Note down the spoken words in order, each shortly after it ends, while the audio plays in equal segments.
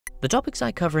The topics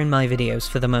I cover in my videos,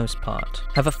 for the most part,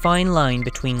 have a fine line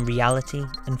between reality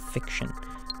and fiction.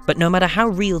 But no matter how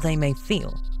real they may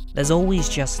feel, there's always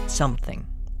just something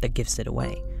that gives it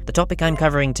away. The topic I'm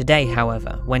covering today,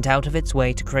 however, went out of its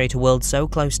way to create a world so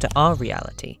close to our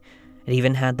reality, it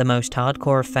even had the most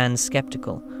hardcore of fans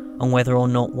skeptical on whether or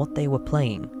not what they were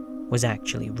playing was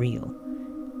actually real.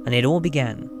 And it all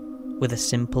began with a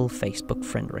simple Facebook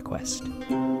friend request.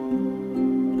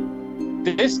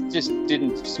 This just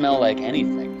didn't smell like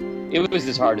anything. It was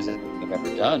as hard as I've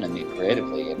ever done. I mean,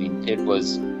 creatively. I mean, it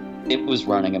was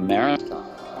running a marathon.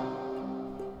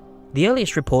 The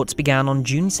earliest reports began on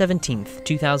June 17th,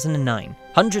 2009.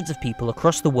 Hundreds of people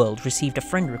across the world received a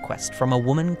friend request from a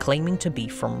woman claiming to be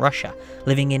from Russia,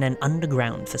 living in an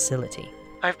underground facility.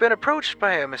 I've been approached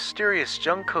by a mysterious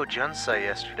Junko Junsui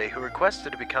yesterday who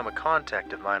requested to become a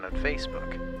contact of mine on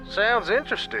Facebook. Sounds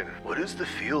interesting. What is the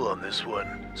feel on this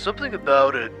one? Something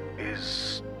about it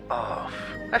is off.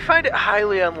 I find it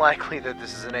highly unlikely that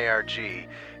this is an ARG.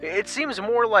 It seems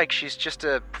more like she's just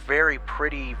a very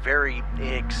pretty, very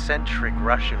eccentric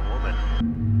Russian woman.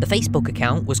 The Facebook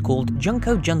account was called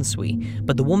Junko Junsui,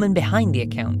 but the woman behind the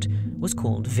account was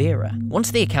called Vera. Once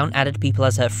the account added people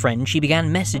as her friend, she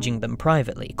began messaging them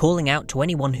privately, calling out to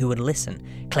anyone who would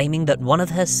listen, claiming that one of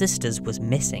her sisters was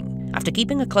missing. After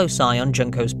keeping a close eye on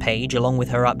Junko's page along with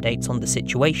her updates on the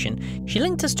situation, she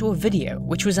linked us to a video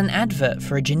which was an advert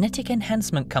for a genetic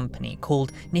enhancement company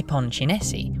called Nippon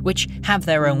Shinesi, which have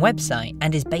their own website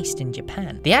and is based in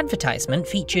Japan. The advertisement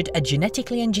featured a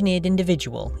genetically engineered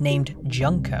individual named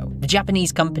Junko. The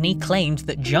Japanese company claimed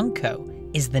that Junko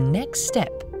is the next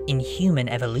step in human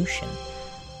evolution.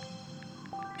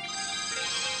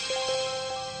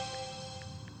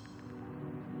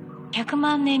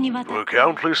 For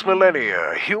countless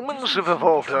millennia, humans have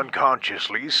evolved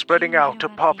unconsciously, spreading out to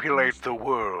populate the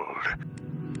world.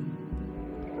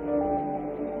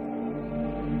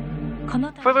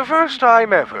 For the first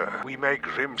time ever, we may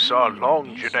glimpse our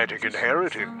long genetic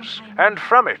inheritance, and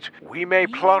from it, we may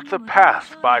plot the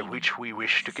path by which we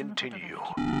wish to continue.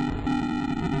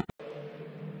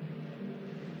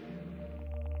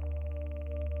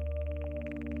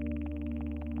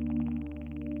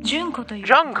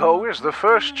 Junko is the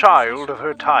first child of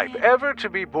her type ever to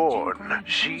be born.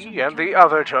 She and the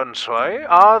other Junsui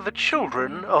are the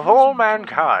children of all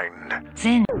mankind.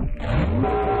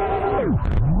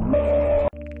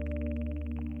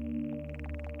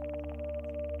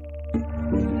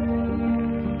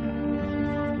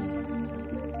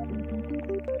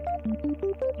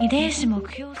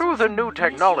 Through the new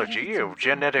technology of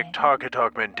genetic target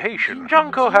augmentation,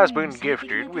 Junko has been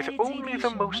gifted with only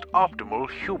the most optimal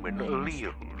human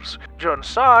alleles.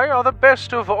 Junsui are the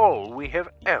best of all we have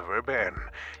ever been,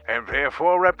 and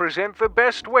therefore represent the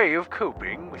best way of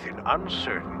coping with an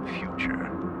uncertain future.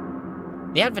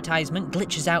 The advertisement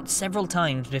glitches out several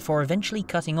times before eventually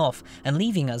cutting off and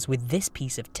leaving us with this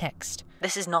piece of text.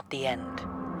 This is not the end.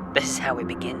 This is how it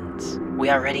begins. We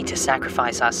are ready to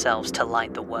sacrifice ourselves to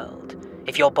light the world.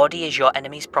 If your body is your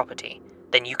enemy's property,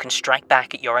 then you can strike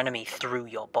back at your enemy through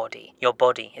your body. Your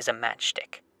body is a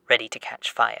matchstick, ready to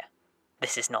catch fire.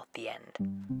 This is not the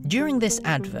end. During this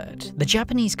advert, the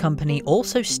Japanese company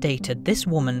also stated this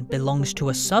woman belongs to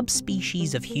a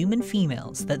subspecies of human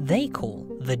females that they call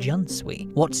the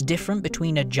Junsui. What's different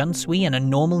between a Junsui and a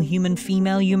normal human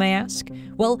female, you may ask?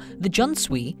 Well, the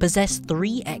Junsui possess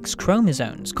 3 X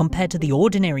chromosomes compared to the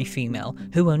ordinary female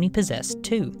who only possessed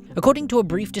 2. According to a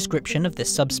brief description of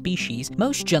this subspecies,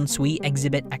 most Junsui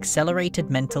exhibit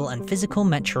accelerated mental and physical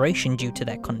maturation due to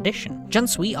their condition.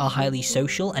 Junsui are highly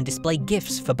social and display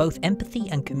gifts for both empathy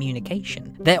and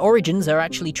communication. Their origins are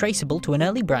actually traceable to an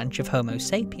early branch of Homo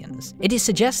sapiens. It is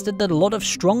suggested that a lot of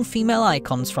strong female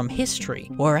icons from history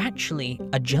were actually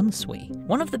a Junsui.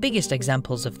 One of the biggest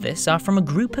examples of this are from a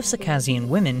group of Circassian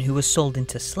women who were sold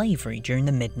into slavery during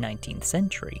the mid-19th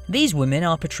century. These women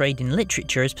are portrayed in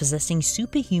literature as possessing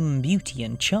superhuman beauty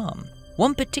and charm.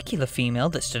 One particular female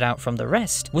that stood out from the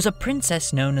rest was a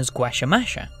princess known as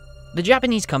Guashamasha. The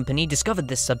Japanese company discovered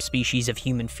this subspecies of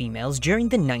human females during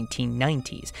the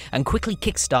 1990s and quickly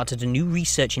kickstarted a new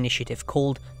research initiative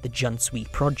called the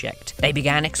Junsui Project. They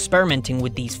began experimenting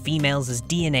with these females as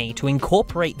DNA to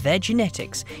incorporate their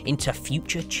genetics into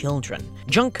future children.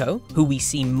 Junko, who we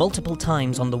see multiple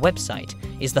times on the website,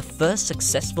 is the first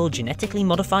successful genetically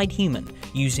modified human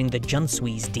using the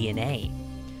Junsui's DNA.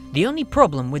 The only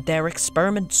problem with their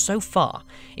experiment so far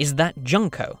is that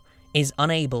Junko is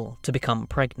unable to become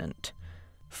pregnant.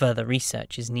 Further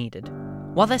research is needed.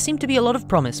 While there seemed to be a lot of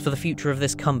promise for the future of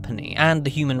this company and the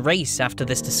human race after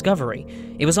this discovery,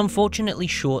 it was unfortunately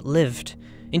short-lived.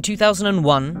 In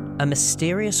 2001, a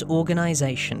mysterious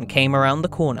organization came around the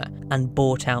corner and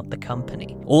bought out the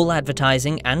company. All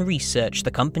advertising and research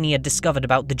the company had discovered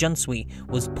about the Junsui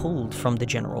was pulled from the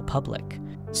general public.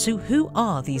 So who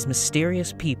are these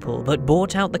mysterious people that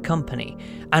bought out the company,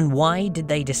 and why did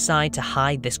they decide to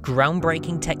hide this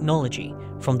groundbreaking technology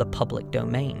from the public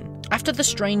domain? After the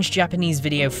strange Japanese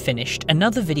video finished,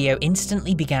 another video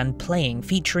instantly began playing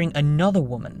featuring another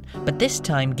woman, but this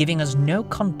time giving us no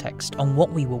context on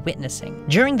what we were witnessing.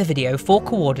 During the video, 4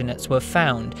 coordinates were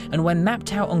found, and when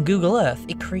mapped out on Google Earth,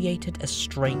 it created a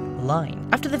straight line.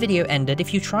 After the video ended,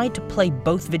 if you tried to play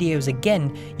both videos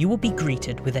again, you would be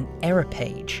greeted with an error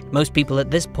page. Most people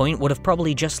at this point would have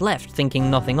probably just left thinking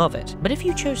nothing of it, but if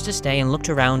you chose to stay and looked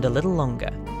around a little longer,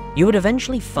 you would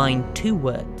eventually find 2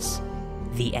 words.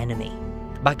 The enemy.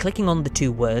 By clicking on the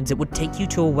 2 words, it would take you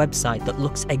to a website that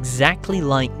looks exactly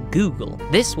like Google.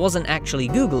 This wasn't actually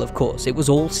Google, of course, it was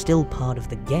all still part of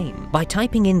the game. By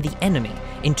typing in the enemy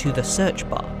into the search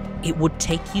bar, it would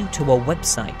take you to a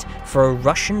website for a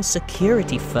Russian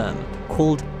security firm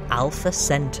called Alpha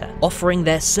Center, offering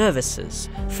their services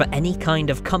for any kind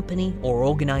of company or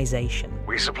organization.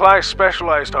 We supply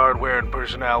specialized hardware and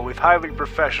personnel with highly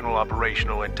professional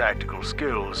operational and tactical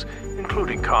skills,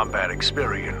 including combat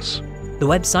experience. The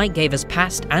website gave us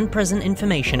past and present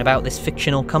information about this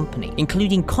fictional company,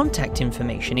 including contact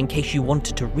information in case you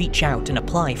wanted to reach out and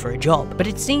apply for a job. But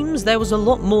it seems there was a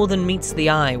lot more than meets the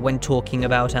eye when talking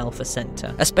about Alpha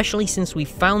Center, especially since we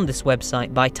found this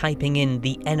website by typing in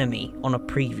the enemy on a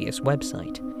previous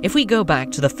website. If we go back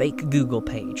to the fake Google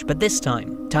page, but this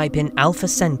time type in Alpha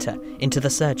Center into the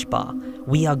search bar,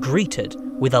 we are greeted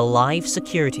with a live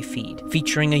security feed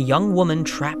featuring a young woman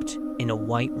trapped in a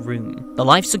white room. The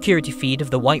live security feed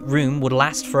of the white room would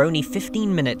last for only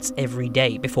 15 minutes every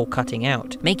day before cutting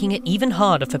out, making it even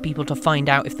harder for people to find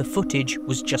out if the footage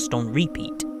was just on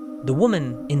repeat. The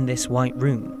woman in this white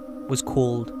room was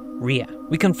called Ria.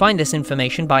 We can find this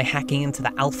information by hacking into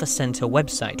the Alpha Center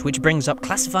website, which brings up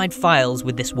classified files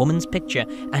with this woman's picture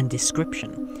and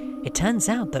description. It turns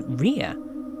out that Ria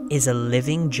is a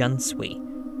living Junsui,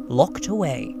 locked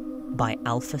away by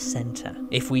Alpha Center.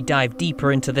 If we dive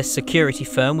deeper into this security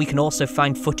firm, we can also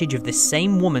find footage of this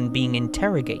same woman being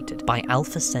interrogated by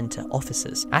Alpha Center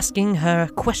officers, asking her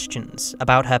questions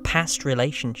about her past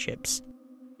relationships.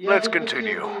 Let's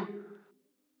continue.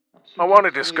 I want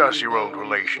to discuss your old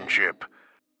relationship.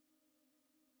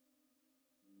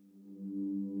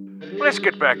 Let's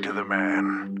get back to the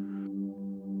man.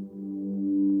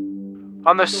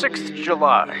 On the 6th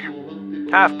July,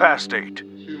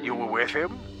 8:30, you were with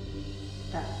him?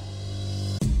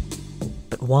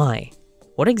 But why?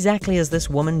 What exactly has this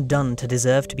woman done to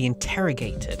deserve to be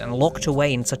interrogated and locked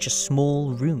away in such a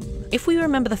small room? If we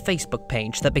remember the Facebook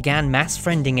page that began mass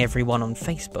friending everyone on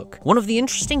Facebook, one of the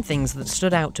interesting things that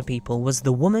stood out to people was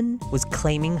the woman was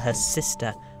claiming her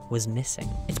sister was missing.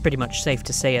 It's pretty much safe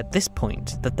to say at this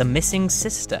point that the missing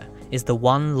sister is the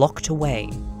one locked away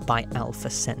by Alpha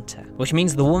Center, which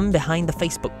means the woman behind the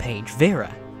Facebook page,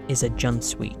 Vera, is a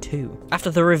Junsui too. After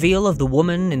the reveal of the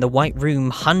woman in the white room,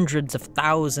 hundreds of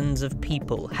thousands of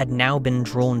people had now been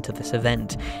drawn to this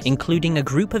event, including a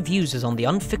group of users on the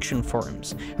Unfiction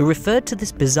forums who referred to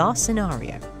this bizarre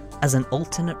scenario as an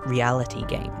alternate reality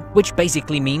game, which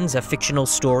basically means a fictional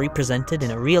story presented in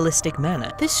a realistic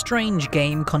manner. This strange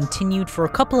game continued for a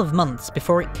couple of months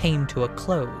before it came to a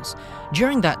close.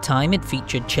 During that time, it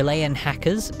featured Chilean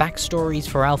hackers, backstories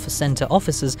for Alpha Center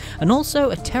officers, and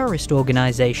also a terrorist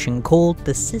organization called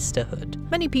the Sisterhood.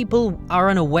 Many people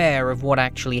are unaware of what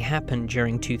actually happened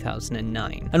during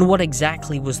 2009, and what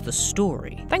exactly was the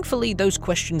story. Thankfully, those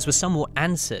questions were somewhat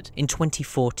answered in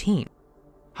 2014.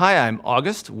 Hi, I'm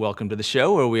August. Welcome to the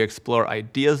show where we explore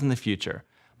ideas in the future.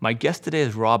 My guest today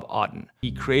is Rob Auten. He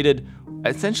created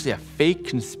essentially a fake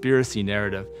conspiracy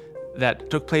narrative that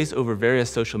took place over various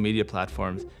social media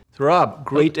platforms. So Rob,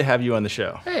 great to have you on the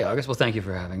show. Hey, August. Well, thank you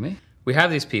for having me. We have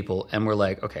these people, and we're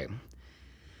like, okay,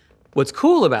 what's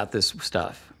cool about this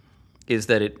stuff is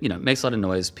that it, makes a lot of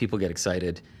noise, people get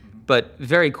excited, but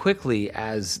very quickly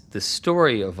as the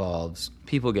story evolves,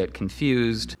 people get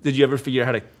confused. Did you ever figure out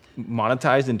how to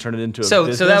monetize and turn it into a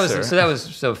business? So that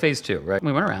was phase 2, right?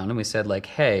 We went around and we said like,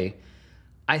 hey,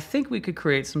 I think we could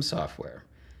create some software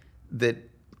that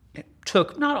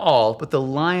took not all, but the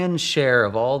lion's share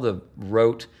of all the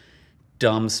rote,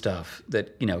 dumb stuff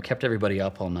that kept everybody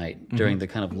up all night during the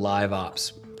kind of live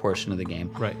ops portion of the game,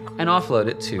 right? And offload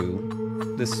it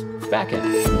to this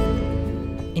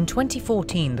backend. In In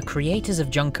 2014, the creators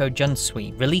of Junko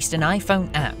Junsui released an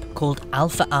iPhone app called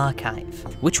Alpha Archive,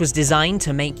 which was designed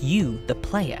to make you, the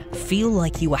player, feel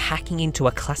like you were hacking into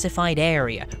a classified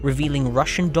area, revealing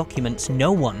Russian documents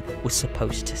no one was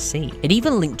supposed to see. It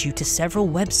even linked you to several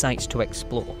websites to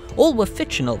explore. All were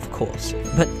fictional, of course,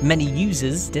 but many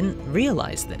users didn't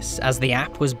realize this, as the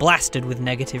app was blasted with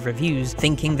negative reviews,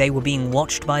 thinking they were being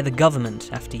watched by the government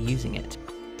after using it.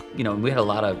 You know, we had a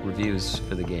lot of reviews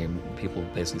for the game, people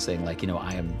basically saying like, you know,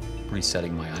 I am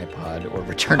resetting my iPod or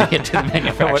returning it to the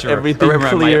manufacturer. Everything or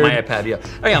cleared. My iPad, yeah.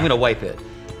 Oh yeah, I'm gonna wipe it.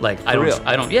 Like, I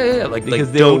don't, like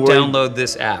Because don't download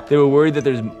this app. They were worried that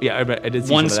there's, I did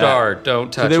see 1 some of star, that.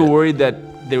 don't touch it. So they were worried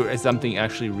that there was something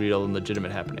actually real and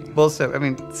legitimate happening. Well, so, I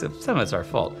mean, some of it's our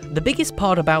fault. The biggest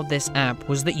part about this app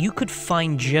was that you could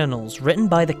find journals written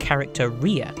by the character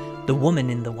Ria, the woman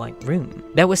in the white room.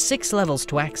 There were 6 levels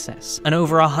to access, and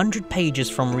over 100 pages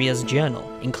from Ria's journal,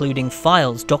 including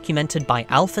files documented by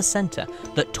Alpha Center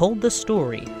that told the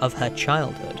story of her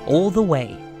childhood, all the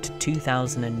way to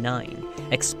 2009,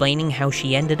 explaining how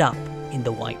she ended up in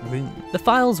the white room. The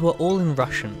files were all in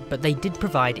Russian, but they did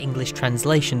provide English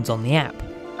translations on the app.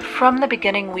 From the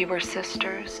beginning we were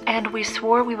sisters, and we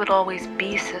swore we would always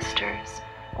be sisters.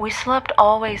 We slept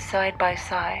always side by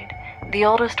side. The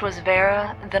oldest was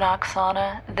Vera, then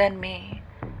Oksana, then me.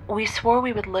 We swore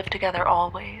we would live together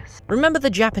always. Remember the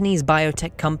Japanese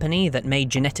biotech company that made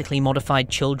genetically modified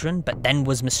children, but then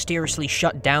was mysteriously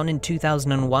shut down in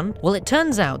 2001? Well, it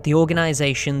turns out the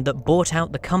organization that bought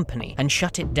out the company and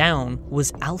shut it down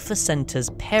was Alpha Center's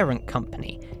parent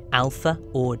company, Alpha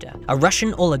Order, a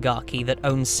Russian oligarchy that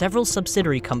owns several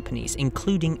subsidiary companies,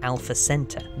 including Alpha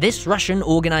Center. This Russian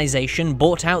organization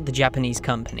bought out the Japanese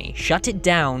company, shut it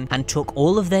down, and took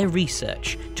all of their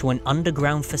research to an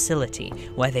underground facility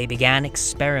where they began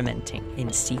experimenting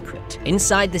in secret.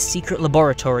 Inside the secret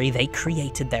laboratory, they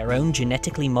created their own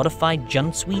genetically modified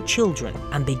Junsui children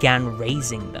and began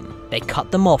raising them. They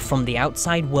cut them off from the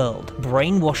outside world,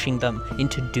 brainwashing them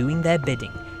into doing their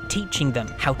bidding, teaching them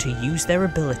how to use their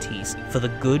abilities for the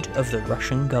good of the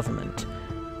Russian government.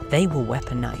 They were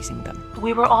weaponizing them.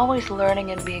 We were always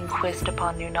learning and being quizzed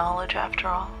upon new knowledge, after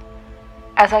all.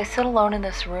 As I sit alone in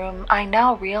this room, I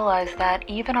now realize that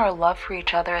even our love for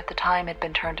each other at the time had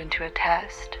been turned into a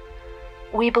test.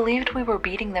 We believed we were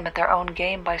beating them at their own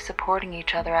game by supporting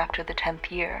each other after the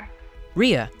 10th year.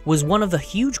 Ria was one of the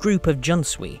huge group of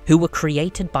Junsui who were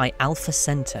created by Alpha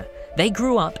Center. They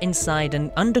grew up inside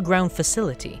an underground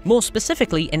facility, more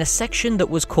specifically in a section that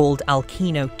was called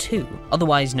Alkino 2,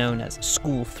 otherwise known as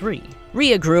School 3.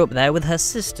 Ria grew up there with her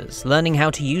sisters, learning how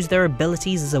to use their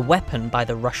abilities as a weapon by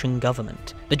the Russian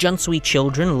government. The Junsui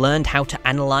children learned how to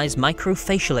analyze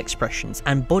microfacial expressions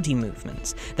and body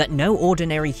movements that no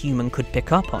ordinary human could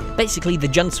pick up on. Basically, the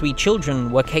Junsui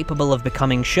children were capable of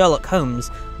becoming Sherlock Holmes,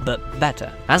 but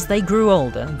better. As they grew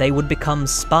older, they would become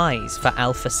spies for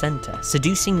Alpha Center,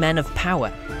 seducing men of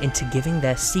power into giving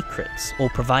their secrets or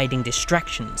providing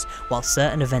distractions while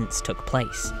certain events took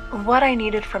place. What I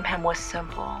needed from him was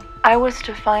simple. I was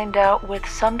to find out with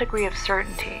some degree of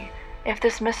certainty if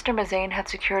this Mr. Mazane had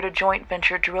secured a joint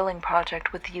venture drilling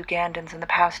project with the Ugandans in the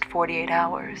past 48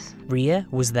 hours. Ria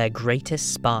was their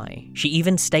greatest spy. She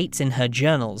even states in her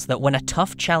journals that when a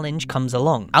tough challenge comes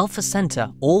along, Alpha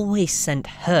Center always sent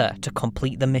her to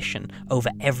complete the mission over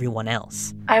everyone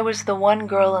else. I was the one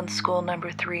girl in school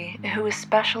number 3 who was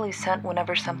specially sent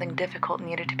whenever something difficult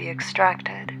needed to be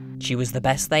extracted. She was the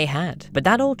best they had, but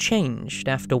that all changed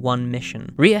after one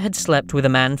mission. Ria had slept with a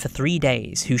man for 3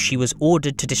 days who she was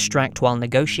ordered to distract while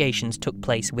negotiations took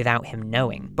place without him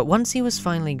knowing. But once he was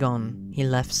finally gone, he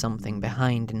left something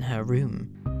behind in her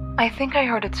room. I think I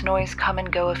heard its noise come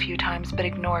and go a few times but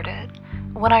ignored it.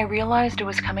 When I realized it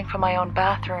was coming from my own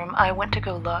bathroom, I went to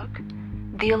go look.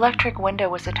 The electric window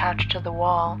was attached to the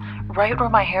wall, right where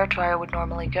my hairdryer would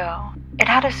normally go. It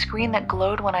had a screen that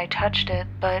glowed when I touched it,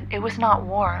 but it was not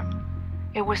warm.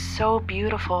 It was so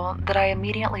beautiful that I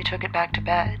immediately took it back to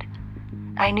bed.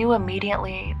 I knew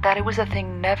immediately that it was a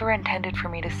thing never intended for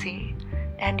me to see,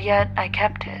 and yet I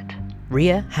kept it.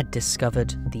 Ria had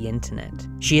discovered the internet.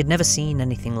 She had never seen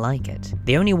anything like it.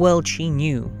 The only world she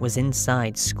knew was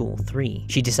inside School 3.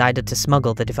 She decided to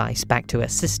smuggle the device back to her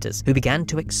sisters, who began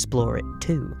to explore it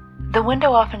too. The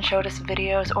window often showed us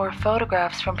videos or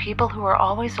photographs from people who were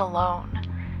always alone.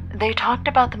 They talked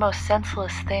about the most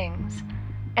senseless things,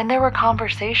 and there were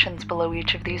conversations below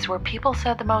each of these where people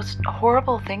said the most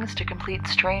horrible things to complete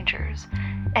strangers,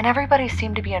 and everybody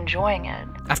seemed to be enjoying it.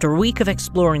 After a week of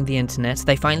exploring the internet,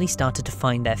 they finally started to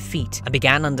find their feet and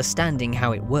began understanding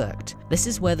how it worked. This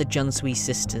is where the Junsui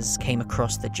sisters came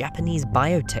across the Japanese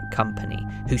biotech company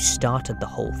who started the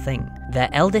whole thing. Their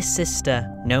eldest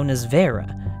sister, known as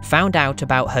Vera, found out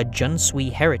about her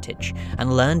Junsui heritage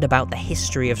and learned about the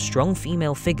history of strong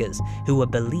female figures who were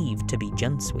believed to be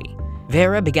Junsui.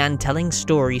 Vera began telling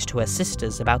stories to her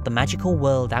sisters about the magical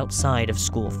world outside of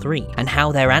School 3 and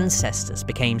how their ancestors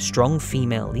became strong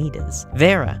female leaders.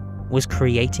 Vera was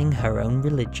creating her own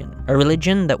religion, a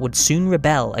religion that would soon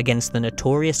rebel against the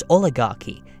notorious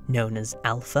oligarchy known as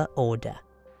Alpha Order.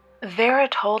 Vera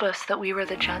told us that we were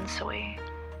the Junsui,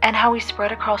 and how we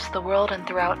spread across the world and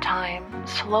throughout time,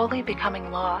 slowly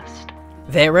becoming lost.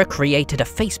 Vera created a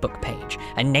Facebook page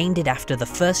and named it after the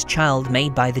first child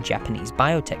made by the Japanese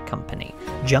biotech company,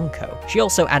 Junko. She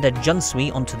also added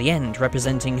Junsui onto the end,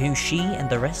 representing who she and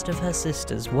the rest of her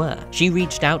sisters were. She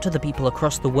reached out to the people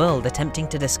across the world, attempting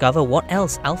to discover what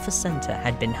else Alpha Center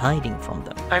had been hiding from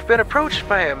them. I've been approached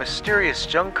by a mysterious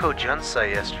Junko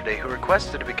Junsui yesterday who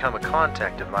requested to become a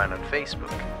contact of mine on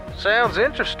Facebook. Sounds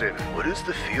interesting. What is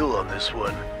the feel on this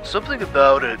one? Something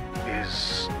about it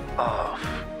is off.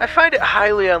 I find it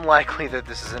highly unlikely that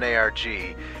this is an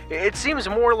ARG. It seems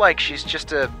more like she's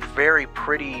just a very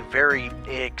pretty, very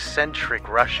eccentric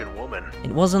Russian woman.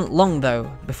 It wasn't long, though,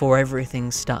 before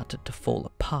everything started to fall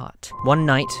apart. One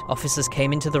night, officers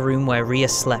came into the room where Ria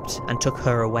slept and took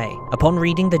her away. Upon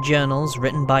reading the journals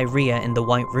written by Ria in the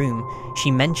White Room, she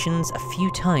mentions a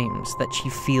few times that she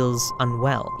feels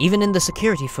unwell. Even in the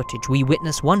security footage, we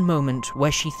witness one moment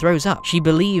where she throws up. She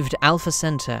believed Alpha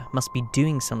Center must be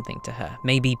doing something to her,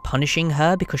 maybe punishing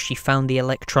her because she found the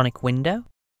electronic window?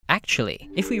 Actually,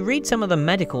 if we read some of the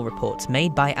medical reports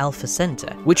made by Alpha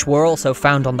Center, which were also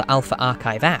found on the Alpha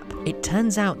Archive app, it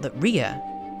turns out that Ria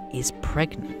is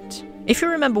pregnant. If you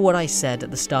remember what I said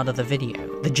at the start of the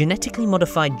video, the genetically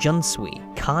modified Junsui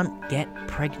can't get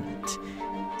pregnant.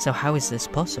 So how is this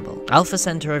possible? Alpha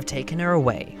Center have taken her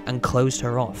away and closed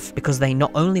her off because they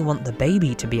not only want the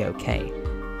baby to be okay,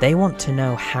 they want to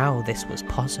know how this was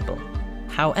possible.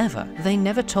 However, they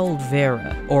never told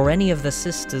Vera or any of the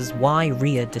sisters why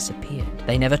Ria disappeared.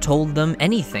 They never told them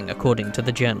anything according to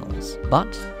the journals.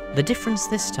 But the difference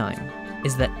this time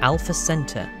is that Alpha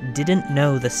Center didn't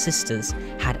know the sisters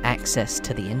had access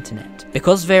to the internet.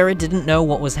 Because Vera didn't know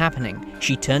what was happening,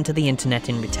 she turned to the internet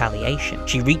in retaliation.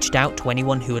 She reached out to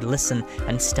anyone who would listen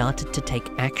and started to take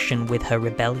action with her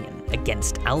rebellion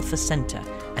against Alpha Center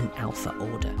and Alpha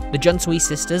Order. The Junsui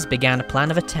sisters began a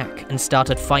plan of attack and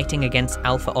started fighting against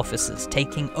Alpha officers,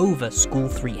 taking over School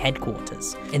 3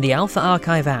 headquarters. In the Alpha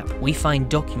Archive app, we find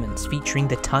documents featuring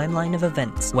the timeline of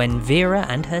events when Vera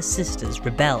and her sisters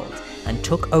rebelled and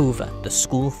took over the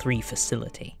School 3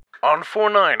 facility. On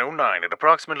 4909 at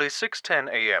approximately 6:10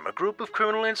 a.m., a group of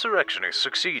criminal insurrectionists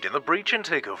succeed in the breach and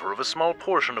takeover of a small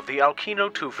portion of the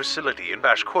Alkino 2 facility in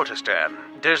Bashkortostan,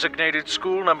 designated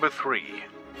School Number 3.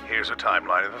 Here's a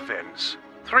timeline of events.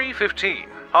 3:15.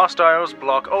 Hostiles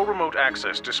block all remote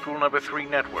access to School Number 3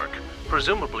 network,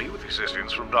 presumably with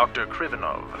assistance from Dr.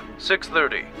 Krivanov.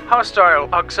 6:30. Hostile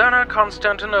Oksana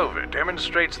Konstantinova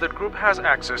demonstrates that group has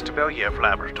access to Belyev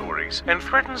laboratories and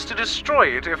threatens to destroy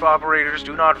it if operators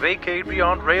do not vacate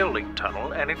beyond Rail Link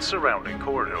Tunnel and its surrounding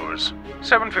corridors.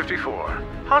 7:54.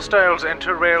 Hostiles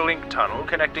enter Rail Link Tunnel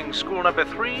connecting School Number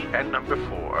 3 and Number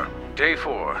 4. Day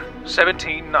 4,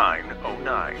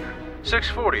 17/9/09.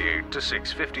 6:48 to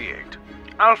 6:58.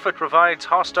 Alpha provides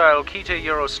hostile Kita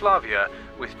Yaroslavia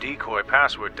with decoy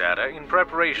password data in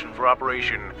preparation for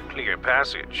Operation Clear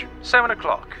Passage. 7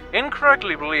 o'clock.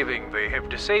 Incorrectly believing they have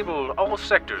disabled all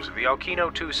sectors of the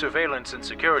Alkino 2 surveillance and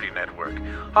security network,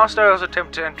 hostiles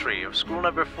attempt entry of School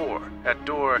Number 4 at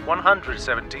door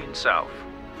 117 South.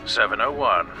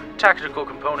 7:01. Tactical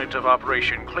component of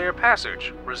Operation Clear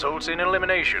Passage results in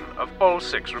elimination of all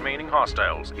 6 remaining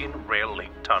hostiles in Rail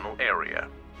Link Tunnel area.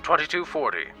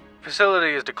 22:40.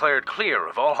 Facility is declared clear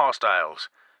of all hostiles.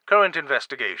 Current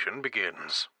investigation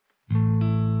begins.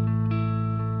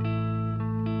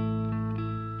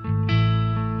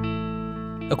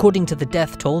 According to the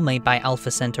death toll made by Alpha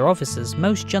Center officers,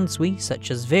 most Junsui,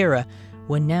 such as Vera,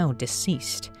 were now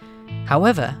deceased.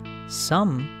 However,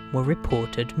 some were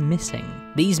reported missing.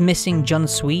 These missing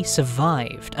Junsui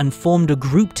survived and formed a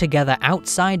group together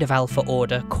outside of Alpha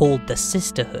Order called the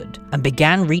Sisterhood and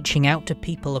began reaching out to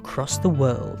people across the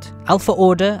world. Alpha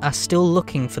Order are still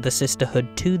looking for the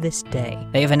Sisterhood to this day.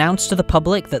 They have announced to the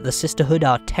public that the Sisterhood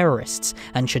are terrorists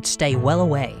and should stay well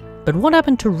away. But what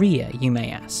happened to Ria, you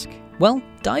may ask? Well,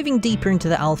 diving deeper into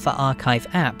the Alpha Archive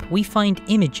app, we find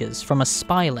images from a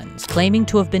spy lens claiming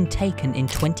to have been taken in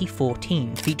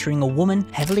 2014, featuring a woman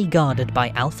heavily guarded by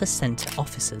Alpha Center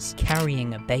officers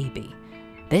carrying a baby.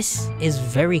 This is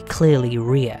very clearly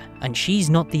Rhea, and she's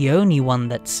not the only one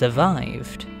that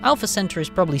survived. Alpha Center is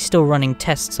probably still running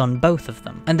tests on both of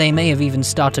them, and they may have even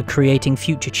started creating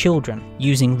future children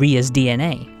using Rhea's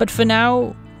DNA. But for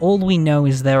now, all we know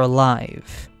is they're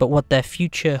alive, but what their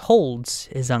future holds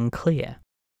is unclear.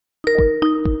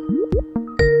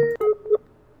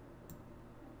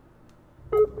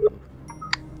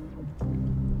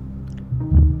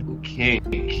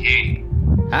 Okay.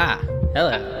 Ah,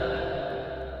 hello.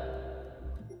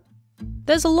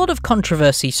 There's a lot of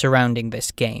controversy surrounding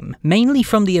this game, mainly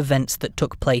from the events that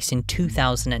took place in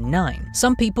 2009.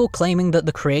 Some people claiming that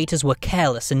the creators were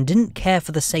careless and didn't care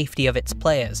for the safety of its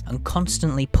players and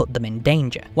constantly put them in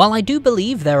danger. While I do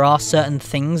believe there are certain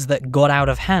things that got out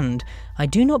of hand, I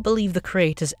do not believe the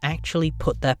creators actually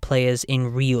put their players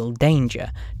in real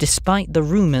danger, despite the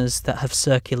rumors that have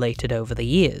circulated over the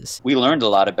years. We learned a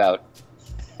lot about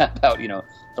the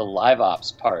live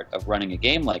ops part of running a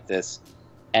game like this.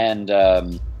 And, I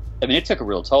mean, it took a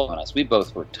real toll on us. We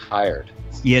both were tired.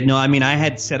 Yeah, no, I mean, I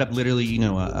had set up literally,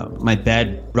 my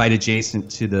bed right adjacent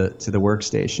to the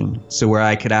workstation, so where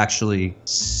I could actually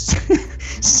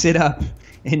sit up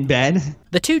in bed.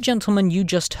 The two gentlemen you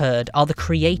just heard are the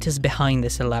creators behind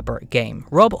this elaborate game,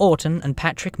 Rob Auten and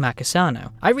Patrick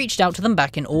Markesano. I reached out to them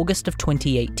back in August of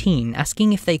 2018,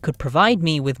 asking if they could provide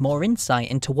me with more insight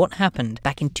into what happened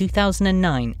back in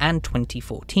 2009 and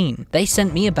 2014. They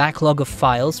sent me a backlog of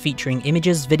files featuring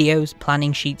images, videos,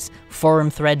 planning sheets, forum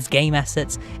threads, game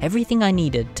assets, everything I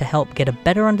needed to help get a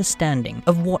better understanding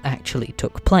of what actually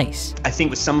took place. I think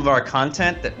with some of our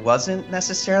content that wasn't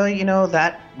necessarily,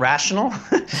 that rational,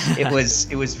 it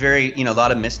was very, a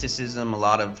lot of mysticism, a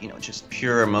lot of, just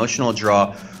pure emotional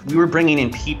draw. We were bringing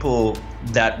in people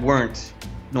that weren't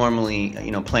normally,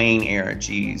 playing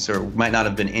ARGs or might not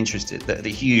have been interested. The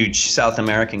huge South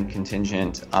American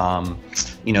contingent,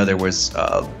 there was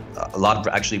a lot of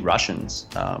actually Russians,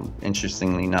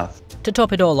 interestingly enough. To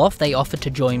top it all off, they offered to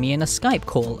join me in a Skype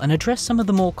call and address some of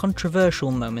the more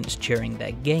controversial moments during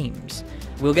their games.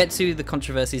 We'll get to the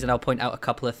controversies and I'll point out a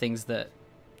couple of things that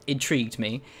intrigued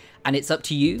me, and it's up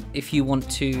to you if you want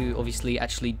to obviously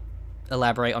actually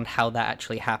elaborate on how that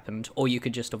actually happened, or you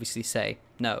could just obviously say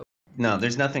no. No,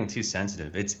 there's nothing too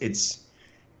sensitive.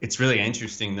 It's really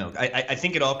interesting though. I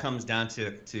think it all comes down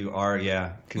to our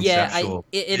conceptual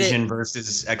vision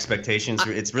versus expectations.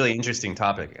 It's a really interesting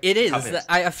topic. It is.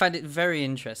 I find it very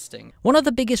interesting. One of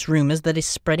the biggest rumors that is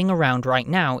spreading around right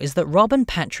now is that Rob and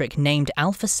Patrick named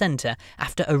Alpha Center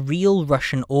after a real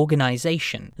Russian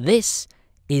organization. This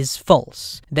is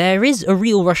false. There is a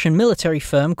real Russian military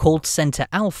firm called Center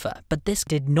Alpha, but this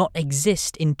did not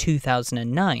exist in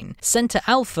 2009. Center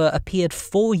Alpha appeared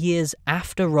 4 years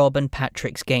after Rob and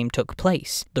Patrick's game took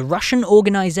place. The Russian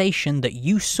organization that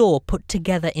you saw put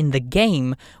together in the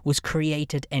game was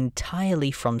created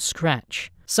entirely from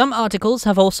scratch. Some articles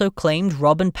have also claimed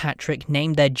Rob and Patrick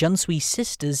named their Junsui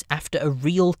sisters after a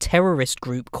real terrorist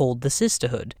group called the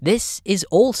Sisterhood. This is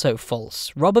also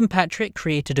false. Rob and Patrick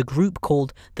created a group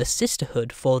called the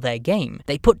Sisterhood for their game.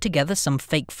 They put together some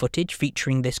fake footage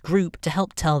featuring this group to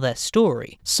help tell their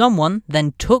story. Someone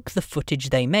then took the footage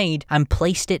they made and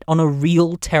placed it on a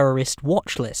real terrorist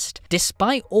watch list.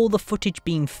 Despite all the footage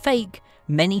being fake,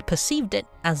 many perceived it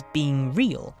as being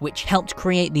real, which helped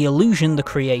create the illusion the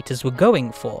creators were going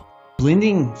for.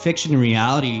 Blending fiction and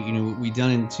reality, what we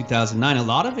done in 2009, a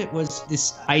lot of it was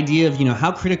this idea of,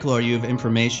 how critical are you of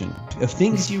information, of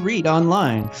things you read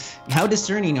online? How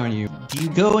discerning are you? Do you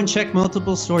go and check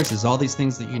multiple sources? All these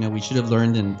things that, we should have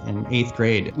learned in 8th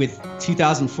grade. With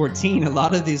 2014, a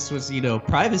lot of this was,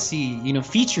 privacy,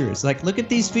 features. Like, look at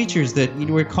these features that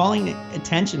we're calling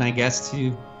attention, I guess,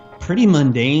 to pretty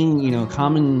mundane,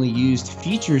 commonly used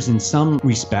features in some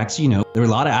respects. There were a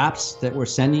lot of apps that were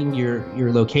sending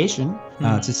your location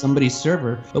to somebody's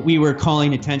server, but we were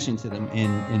calling attention to them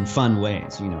in fun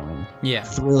ways, in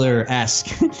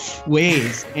thriller-esque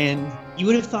ways. And you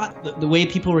would have thought the way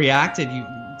people reacted,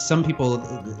 some people,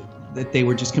 that they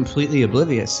were just completely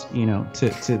oblivious, to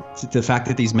the fact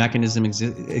that these mechanisms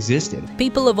existed.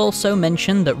 People have also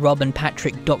mentioned that Rob and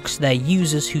Patrick doxed their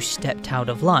users who stepped out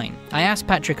of line. I asked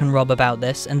Patrick and Rob about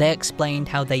this, and they explained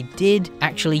how they did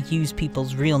actually use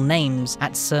people's real names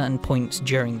at certain points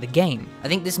during the game. I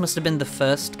think this must have been the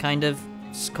first kind of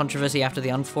controversy after the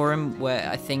Unforum, where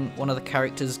I think one of the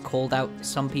characters called out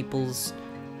some people's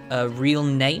real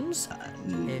names.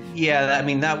 Yeah, I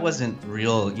mean, that wasn't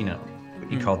real,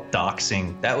 you call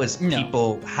doxing. That was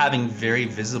people having very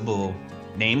visible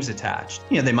names attached.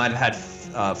 They might have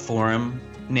had forum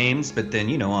names, but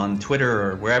then, on Twitter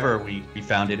or wherever we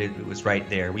found it, it was right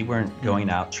there. We weren't going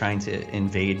out trying to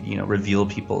invade, reveal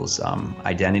people's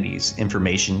identities,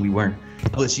 information. We weren't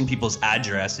publishing people's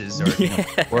addresses or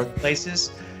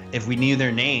workplaces. If we knew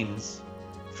their names,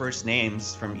 first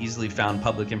names from easily found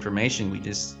public information, we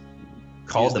just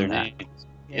called them that.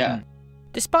 Yeah.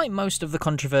 Despite most of the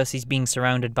controversies being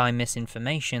surrounded by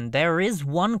misinformation, there is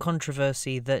one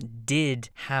controversy that did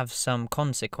have some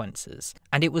consequences,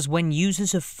 and it was when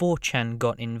users of 4chan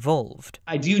got involved.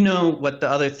 I do know what the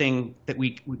other thing that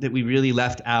we really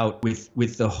left out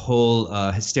with the whole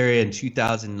hysteria in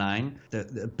 2009,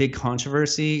 the big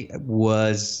controversy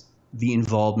was the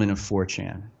involvement of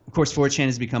 4chan. Of course, 4chan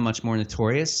has become much more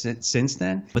notorious since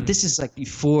then, but this is like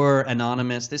before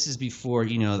Anonymous. This is before,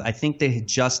 I think they had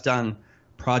just done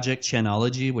Project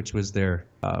Chanology, which was their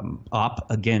op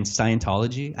against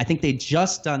Scientology. I think they'd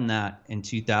just done that in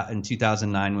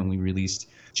 2009 when we released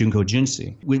Junko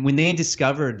Junsui. When they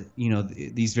discovered,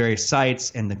 these various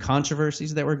sites and the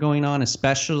controversies that were going on,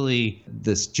 especially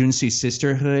this Junsui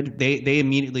sisterhood, they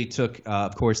immediately took,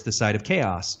 of course, the side of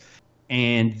chaos.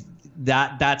 And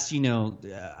that's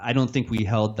I don't think we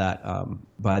held that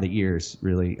by the ears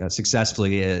really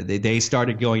successfully. They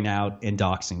started going out and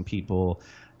doxing people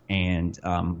and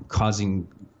causing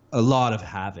a lot of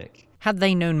havoc. Had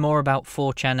they known more about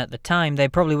 4chan at the time, they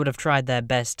probably would have tried their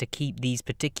best to keep these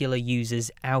particular users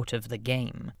out of the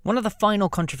game. One of the final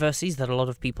controversies that a lot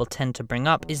of people tend to bring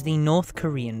up is the North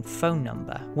Korean phone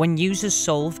number. When users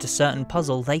solved a certain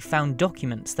puzzle, they found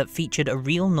documents that featured a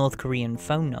real North Korean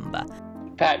phone number.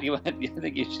 Pat, you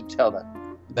think you should tell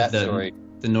that story?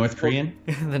 The North Korean?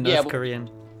 The North Korean.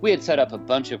 We had set up a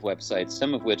bunch of websites,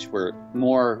 some of which were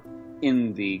more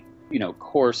in the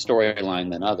core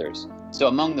storyline than others. So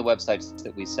among the websites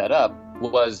that we set up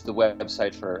was the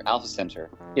website for Alpha Center.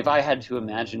 If I had to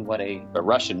imagine what a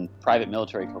Russian private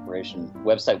military corporation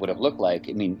website would have looked like,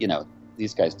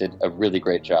 these guys did a really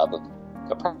great job of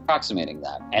approximating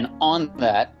that. And on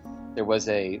that, there was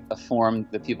a form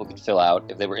that people could fill out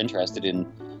if they were interested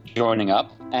in joining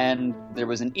up. And there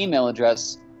was an email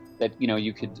address that,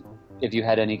 you could, if you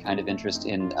had any kind of interest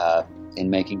in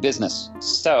making business.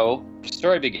 So the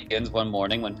story begins one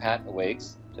morning when Pat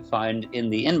awakes to find in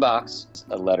the inbox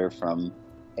a letter from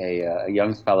a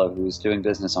young fellow who was doing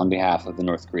business on behalf of the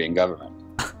North Korean government.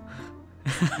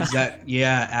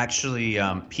 Actually,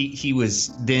 he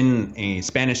was then a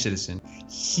Spanish citizen.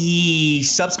 He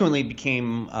subsequently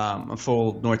became a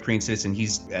full North Korean citizen.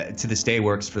 He's to this day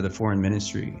works for the foreign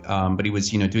ministry, but he was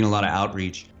doing a lot of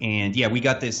outreach. And we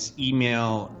got this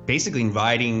email basically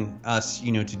inviting us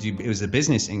to do. It was a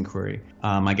business inquiry.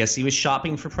 I guess he was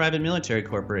shopping for private military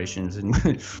corporations, and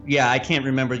I can't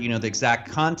remember the exact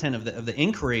content of the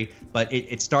inquiry, but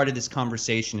it started this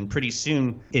conversation, and pretty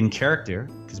soon, in character,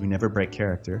 because we never break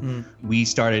character, we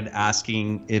started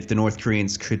asking if the North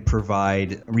Koreans could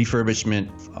provide refurbishment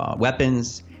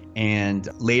weapons and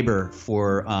labor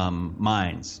for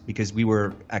mines, because we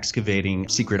were excavating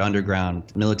secret underground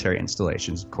military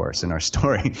installations, of course, in our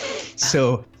story.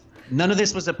 So none of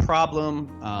this was a problem.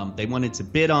 They wanted to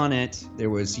bid on it. There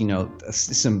was,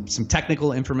 some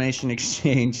technical information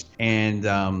exchanged, and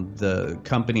the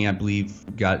company, I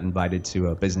believe, got invited to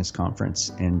a business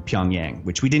conference in Pyongyang,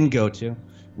 which we didn't go to.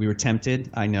 We were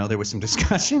tempted. I know there was some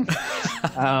discussion.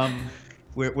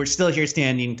 We're still here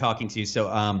standing talking to you.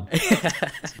 So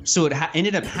so it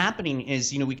ended up happening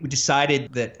is, we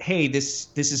decided that, hey, this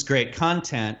is great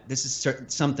content. This is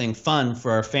something fun for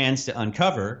our fans to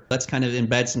uncover. Let's kind of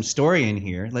embed some story in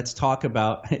here. Let's talk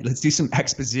about, let's do some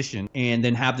exposition and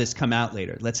then have this come out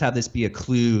later. Let's have this be a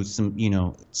clue,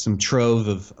 some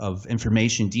trove of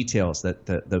information details that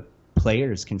the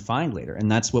players can find later. And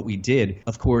that's what we did.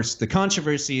 Of course, the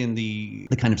controversy and the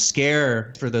kind of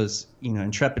scare for those,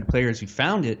 intrepid players who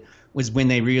found it was when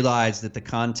they realized that the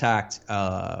contact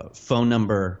phone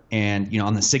number and,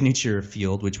 on the signature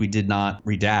field, which we did not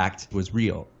redact, was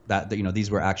real. That,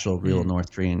 these were actual real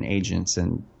North Korean agents.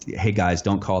 And hey, guys,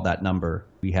 don't call that number.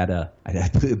 We had I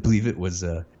believe it was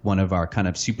one of our kind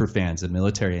of super fans, a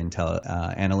military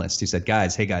analyst, who said,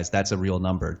 hey guys, that's a real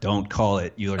number. Don't call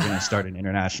it. You are going to start an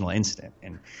international incident.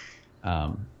 And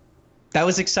that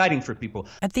was exciting for people.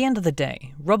 At the end of the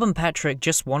day, Rob and Patrick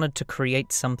just wanted to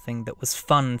create something that was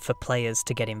fun for players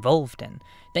to get involved in.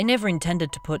 They never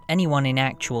intended to put anyone in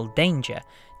actual danger.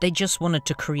 They just wanted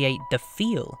to create the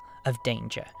feel of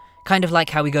danger. Kind of like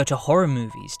how we go to horror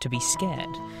movies to be scared.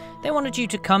 They wanted you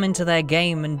to come into their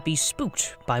game and be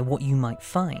spooked by what you might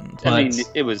find. I mean,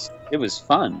 it was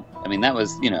fun. I mean, that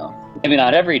was, maybe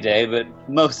not every day, but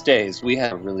most days we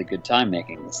had a really good time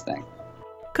making this thing.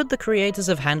 Could the creators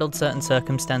have handled certain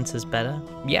circumstances better?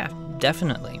 Yeah,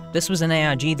 definitely. This was an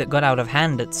ARG that got out of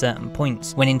hand at certain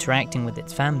points when interacting with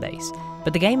its fanbase,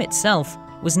 but the game itself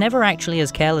was never actually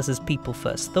as careless as people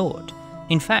first thought.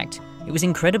 In fact, it was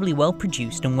incredibly well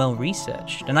produced and well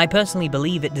researched, and I personally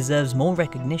believe it deserves more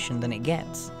recognition than it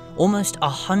gets. Almost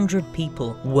 100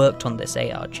 people worked on this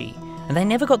ARG, and they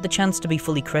never got the chance to be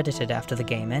fully credited after the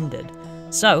game ended.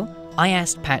 So, I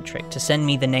asked Patrick to send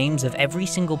me the names of every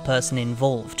single person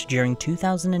involved during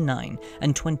 2009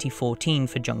 and 2014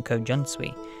 for Junko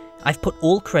Junsui. I've put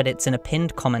all credits in a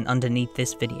pinned comment underneath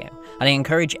this video, and I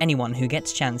encourage anyone who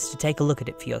gets a chance to take a look at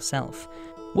it for yourself.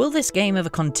 Will this game ever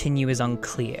continue is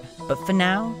unclear, but for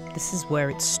now, this is where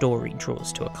its story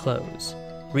draws to a close.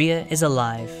 Ria is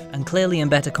alive, and clearly in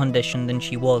better condition than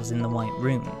she was in the White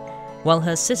Room, while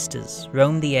her sisters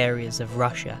roam the areas of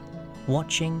Russia,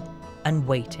 watching and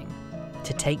waiting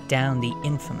to take down the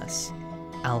infamous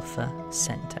Alpha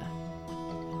Center.